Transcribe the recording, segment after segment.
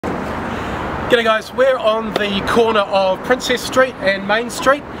G'day guys, we're on the corner of Princess Street and Main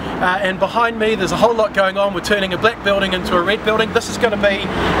Street, and behind me there's a whole lot going on. We're turning a black building into a red building. This is going to be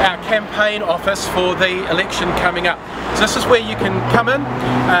our campaign office for the election coming up. So this is where you can come in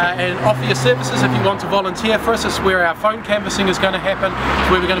and offer your services if you want to volunteer for us. This is where our phone canvassing is going to happen. It's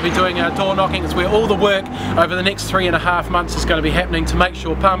where we're going to be doing our door knocking. It's where all the work over the next 3.5 months is going to be happening to make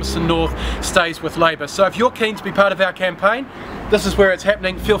sure Palmerston North stays with Labour. So if you're keen to be part of our campaign, this is where it's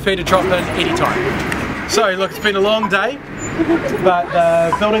happening. Feel free to drop in anytime. So look, it's been a long day, but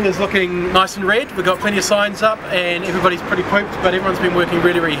the building is looking nice and red. We've got plenty of signs up and everybody's pretty pooped, but everyone's been working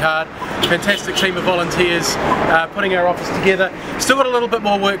really hard. Fantastic team of volunteers putting our office together. Still got a little bit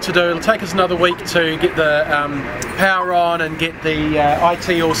more work to do. It'll take us another week to get the power on and get the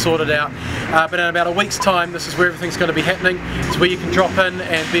IT all sorted out. But in about a week's time, this is where everything's going to be happening. It's where you can drop in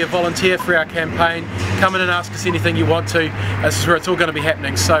and be a volunteer for our campaign. Come in and ask us anything you want to. This is where it's all going to be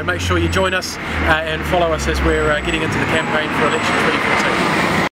happening. So make sure you join us and follow us as we're getting into the campaign for election 2014.